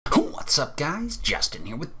What's up guys, Justin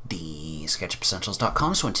here with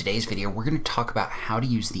TheSketchUpEssentials.com. So in today's video we're going to talk about how to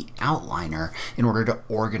use the outliner in order to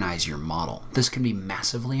organize your model. This can be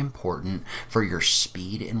massively important for your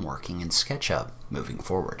speed in working in SketchUp moving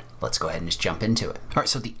forward. Let's go ahead and just jump into it. Alright,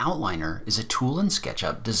 so the outliner is a tool in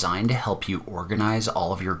SketchUp designed to help you organize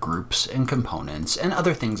all of your groups and components and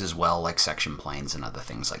other things as well, like section planes and other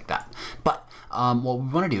things like that. But what we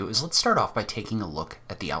want to do is let's start off by taking a look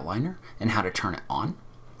at the outliner and how to turn it on.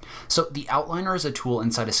 So the outliner is a tool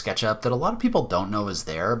inside of SketchUp that a lot of people don't know is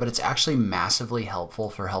there, but it's actually massively helpful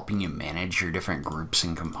for helping you manage your different groups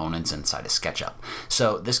and components inside of SketchUp.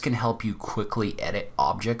 So this can help you quickly edit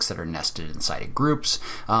objects that are nested inside of groups.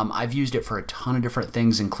 I've used it for a ton of different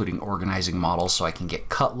things, including organizing models so I can get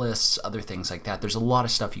cut lists, other things like that. There's a lot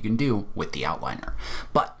of stuff you can do with the outliner.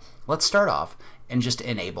 But let's start off and just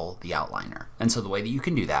enable the outliner. And so the way that you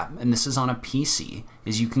can do that, and this is on a PC,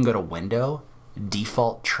 is you can go to Window,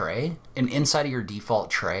 Default Tray, and inside of your default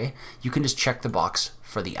tray you can just check the box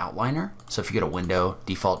for the outliner. So if you go to Window,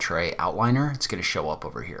 Default Tray, Outliner, it's going to show up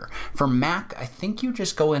over here. For Mac, I think you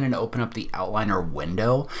just go in and open up the outliner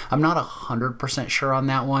window. I'm not 100% sure on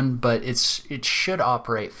that one, but it should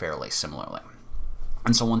operate fairly similarly.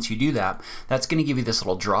 And so once you do that, that's going to give you this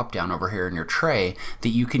little drop down over here in your tray that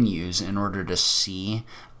you can use in order to see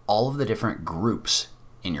all of the different groups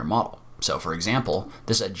in your model. So for example,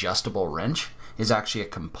 this adjustable wrench is actually a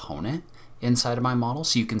component inside of my model.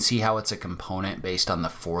 So you can see how it's a component based on the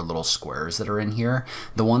 4 little squares that are in here.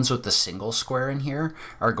 The ones with the single square in here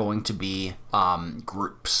are going to be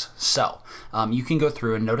groups. So you can go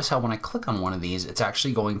through and notice how when I click on one of these, it's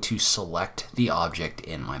actually going to select the object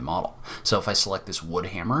in my model. So if I select this wood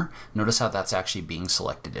hammer, notice how that's actually being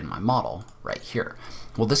selected in my model right here.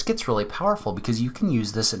 Well, this gets really powerful because you can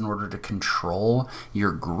use this in order to control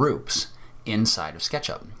your groups inside of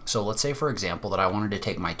SketchUp. So let's say, for example, that I wanted to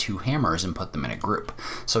take my 2 hammers and put them in a group.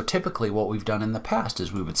 So typically what we've done in the past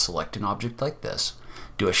is we would select an object like this,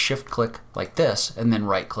 do a shift click like this, and then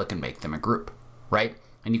right click and make them a group, right?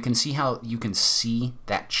 And you can see how you can see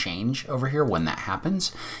that change over here when that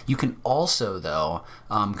happens. You can also, though,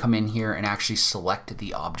 come in here and actually select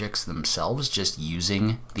the objects themselves just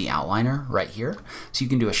using the outliner right here. So you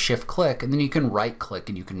can do a shift click, and then you can right click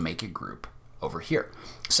and you can make a group over here.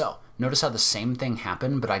 So notice how the same thing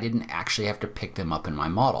happened, but I didn't actually have to pick them up in my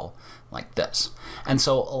model like this. And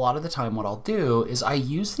so a lot of the time what I'll do is I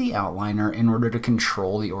use the outliner in order to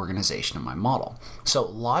control the organization of my model. So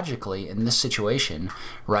logically in this situation,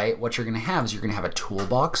 right, what you're going to have is you're going to have a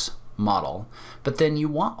toolbox model, but then you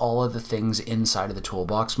want all of the things inside of the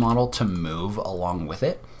toolbox model to move along with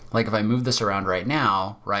it. Like if I move this around right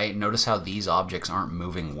now, right, notice how these objects aren't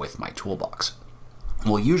moving with my toolbox.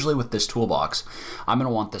 Well, usually with this toolbox, I'm going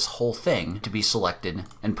to want this whole thing to be selected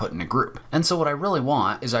and put in a group. And so what I really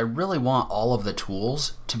want is I really want all of the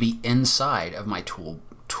tools to be inside of my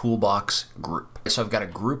toolbox group. So I've got a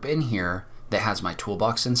group in here that has my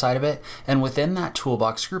toolbox inside of it. And within that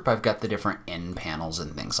toolbox group, I've got the different end panels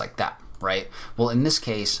and things like that, right? Well, in this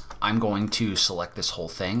case, I'm going to select this whole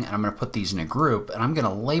thing and I'm going to put these in a group and I'm going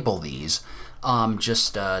to label these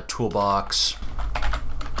toolbox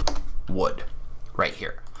wood. Right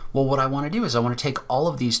here. Well, what I want to do is I want to take all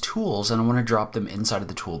of these tools and I want to drop them inside of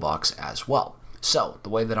the toolbox as well. So the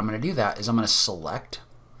way that I'm going to do that is I'm going to select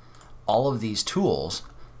all of these tools,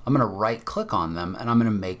 I'm going to right click on them and I'm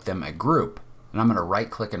going to make them a group, and I'm going to right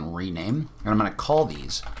click and rename, and I'm going to call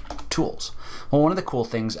these tools. Well, one of the cool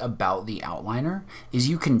things about the outliner is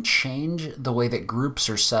you can change the way that groups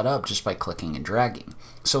are set up just by clicking and dragging.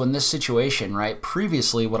 So in this situation, right,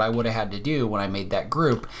 previously what I would have had to do when I made that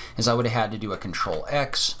group is I would have had to do a Control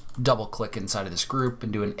X, double click inside of this group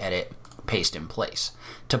and do an edit, paste in place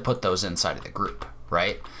to put those inside of the group,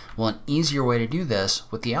 right? Well, an easier way to do this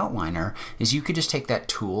with the outliner is you could just take that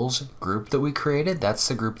tools group that we created. That's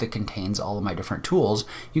the group that contains all of my different tools.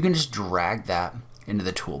 You can just drag that into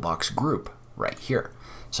the toolbox group right here.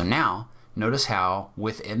 So now notice how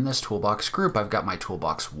within this toolbox group I've got my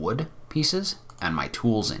toolbox wood pieces and my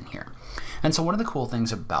tools in here. And so one of the cool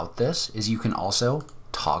things about this is you can also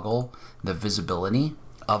toggle the visibility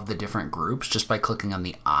of the different groups just by clicking on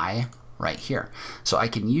the eye right here. So I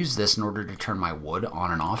can use this in order to turn my wood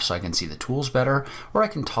on and off so I can see the tools better, or I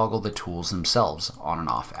can toggle the tools themselves on and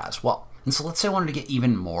off as well. And so let's say I wanted to get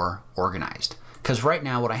even more organized. Because right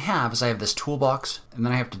now what I have is I have this toolbox, and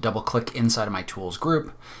then I have to double click inside of my tools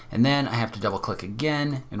group, and then I have to double click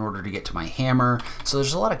again in order to get to my hammer. So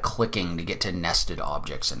there's a lot of clicking to get to nested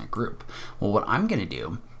objects in a group. Well, what I'm going to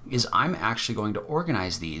do is I'm actually going to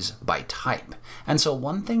organize these by type. And so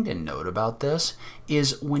one thing to note about this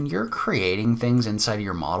is when you're creating things inside of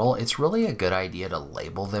your model, it's really a good idea to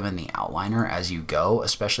label them in the outliner as you go,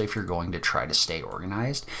 especially if you're going to try to stay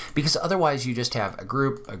organized, because otherwise you just have a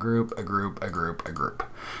group, a group, a group, a group, a group,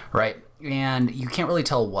 right? And you can't really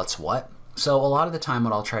tell what's what. So a lot of the time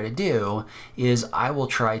what I'll try to do is I will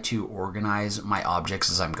try to organize my objects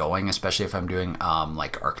as I'm going, especially if I'm doing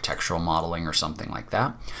like architectural modeling or something like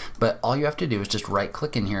that. But all you have to do is just right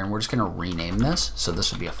click in here and we're just going to rename this. So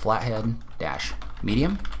this would be a flathead dash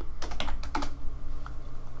medium.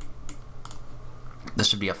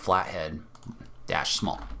 This would be a flathead dash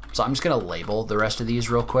small. So I'm just going to label the rest of these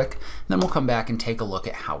real quick, and then we'll come back and take a look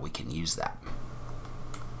at how we can use that.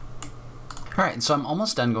 All right, so I'm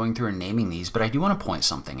almost done going through and naming these, but I do want to point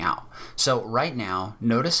something out. So right now,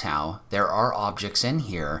 notice how there are objects in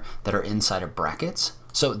here that are inside of brackets.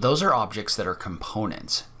 So those are objects that are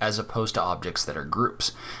components as opposed to objects that are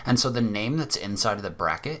groups. And so the name that's inside of the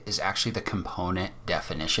bracket is actually the component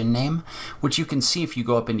definition name, which you can see if you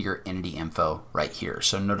go up into your entity info right here.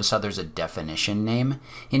 So notice how there's a definition name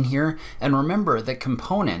in here. And remember that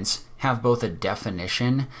components have both a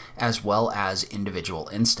definition as well as individual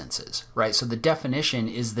instances, right? So the definition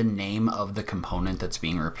is the name of the component that's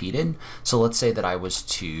being repeated. So let's say that I was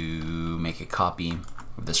to make a copy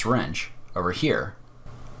of this wrench over here,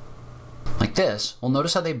 like this. Well,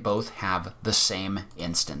 notice how they both have the same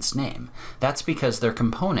instance name. That's because they're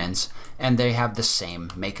components and they have the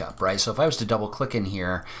same makeup, right? So if I was to double click in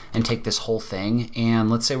here and take this whole thing, and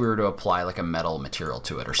let's say we were to apply like a metal material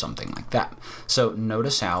to it or something like that. So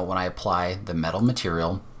notice how when I apply the metal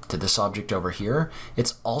material to this object over here,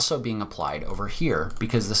 it's also being applied over here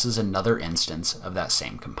because this is another instance of that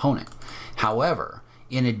same component. However,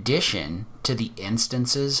 in addition to the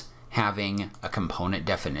instances having a component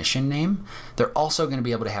definition name, they're also going to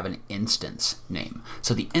be able to have an instance name.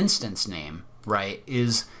 So the instance name, right,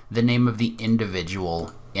 is the name of the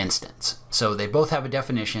individual instance. So they both have a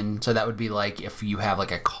definition. So that would be like if you have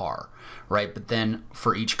like a car, right? But then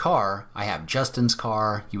for each car, I have Justin's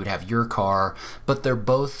car, you would have your car, but they're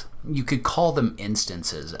both, you could call them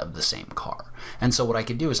instances of the same car. And so what I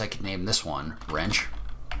could do is I could name this one wrench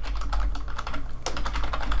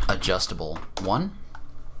adjustable 1.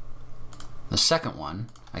 The second one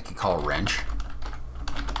I could call wrench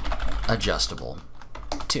adjustable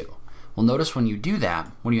 2. Well, notice when you do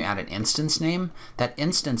that, when you add an instance name, that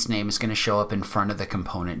instance name is going to show up in front of the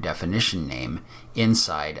component definition name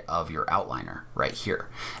inside of your outliner right here.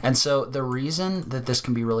 And so the reason that this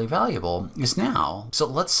can be really valuable is now, so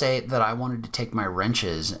let's say that I wanted to take my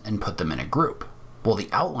wrenches and put them in a group. Well, the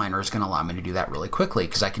outliner is going to allow me to do that really quickly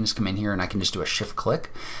because I can just come in here and I can just do a shift click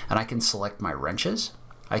and I can select my wrenches.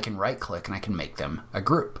 I can right click and I can make them a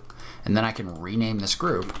group. And then I can rename this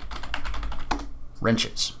group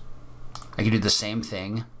wrenches. I can do the same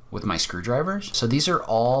thing with my screwdrivers. So these are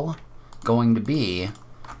all going to be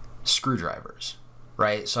screwdrivers,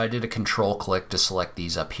 right? So I did a control click to select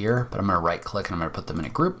these up here, but I'm going to right click and I'm going to put them in a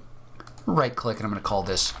group. Right click and I'm going to call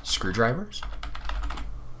this screwdrivers.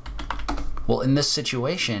 Well, in this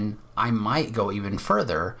situation, I might go even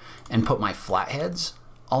further and put my flatheads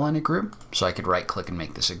all in a group. So I could right click and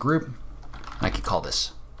make this a group. And I could call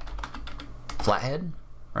this flathead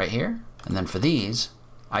right here. And then for these,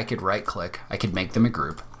 I could right click, I could make them a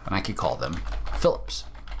group, and I could call them Phillips.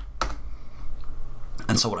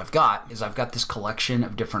 And so what I've got is I've got this collection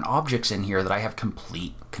of different objects in here that I have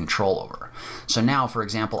complete control over. So now, for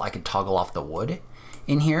example, I could toggle off the wood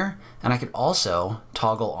in here, and I could also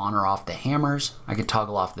toggle on or off the hammers. I could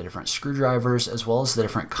toggle off the different screwdrivers as well as the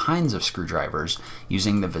different kinds of screwdrivers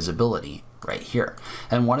using the visibility right here.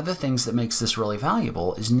 And one of the things that makes this really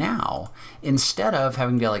valuable is now, instead of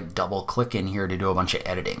having to like double click in here to do a bunch of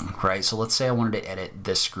editing, right? So let's say I wanted to edit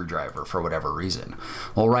this screwdriver for whatever reason.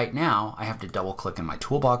 Well, right now I have to double click in my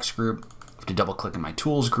toolbox group, I have to double click in my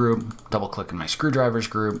tools group, double click in my screwdrivers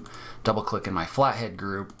group, double click in my flathead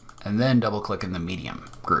group, and then double click in the medium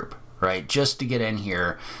group, right? Just to get in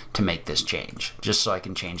here to make this change, just so I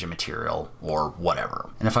can change a material or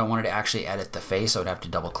whatever. And if I wanted to actually edit the face, I would have to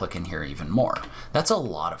double click in here even more. That's a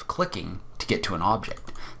lot of clicking to get to an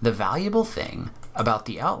object. The valuable thing about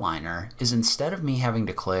the outliner is instead of me having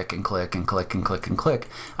to click and click and click and click and click,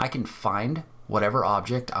 I can find whatever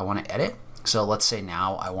object I want to edit. So let's say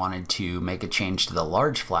now I wanted to make a change to the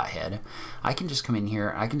large flathead. I can just come in here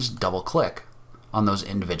and I can just double click on those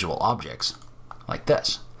individual objects like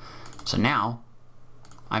this. So now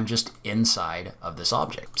I'm just inside of this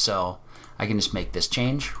object. So I can just make this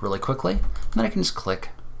change really quickly, and then I can just click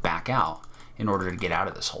back out in order to get out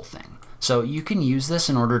of this whole thing. So you can use this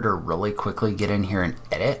in order to really quickly get in here and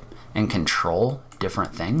edit and control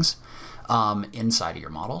different things inside of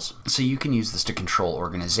your models. So you can use this to control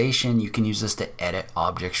organization. You can use this to edit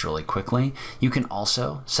objects really quickly. You can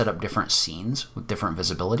also set up different scenes with different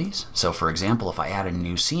visibilities. So for example, if I add a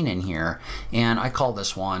new scene in here and I call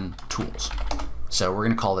this one tools. So we're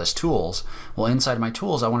going to call this tools. Well, inside my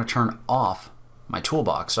tools, I want to turn off my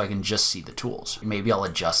toolbox so I can just see the tools. Maybe I'll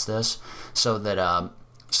adjust this so that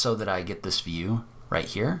I get this view right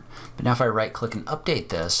here. But now if I right click and update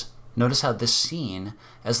this, notice how this scene,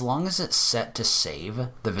 as long as it's set to save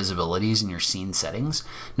the visibilities in your scene settings,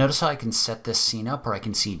 notice how I can set this scene up where I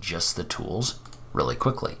can see just the tools really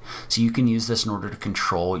quickly. So you can use this in order to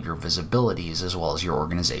control your visibilities as well as your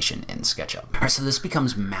organization in SketchUp. All right, so this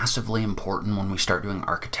becomes massively important when we start doing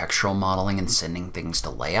architectural modeling and sending things to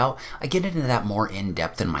layout. I get into that more in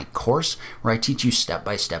depth in my course where I teach you step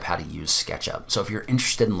by step how to use SketchUp. So if you're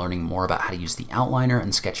interested in learning more about how to use the outliner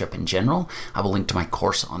and SketchUp in general, I will link to my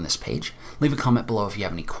course on this page. Leave a comment below if you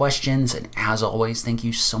have any questions, and as always, thank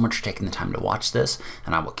you so much for taking the time to watch this,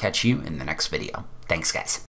 and I will catch you in the next video. Thanks, guys.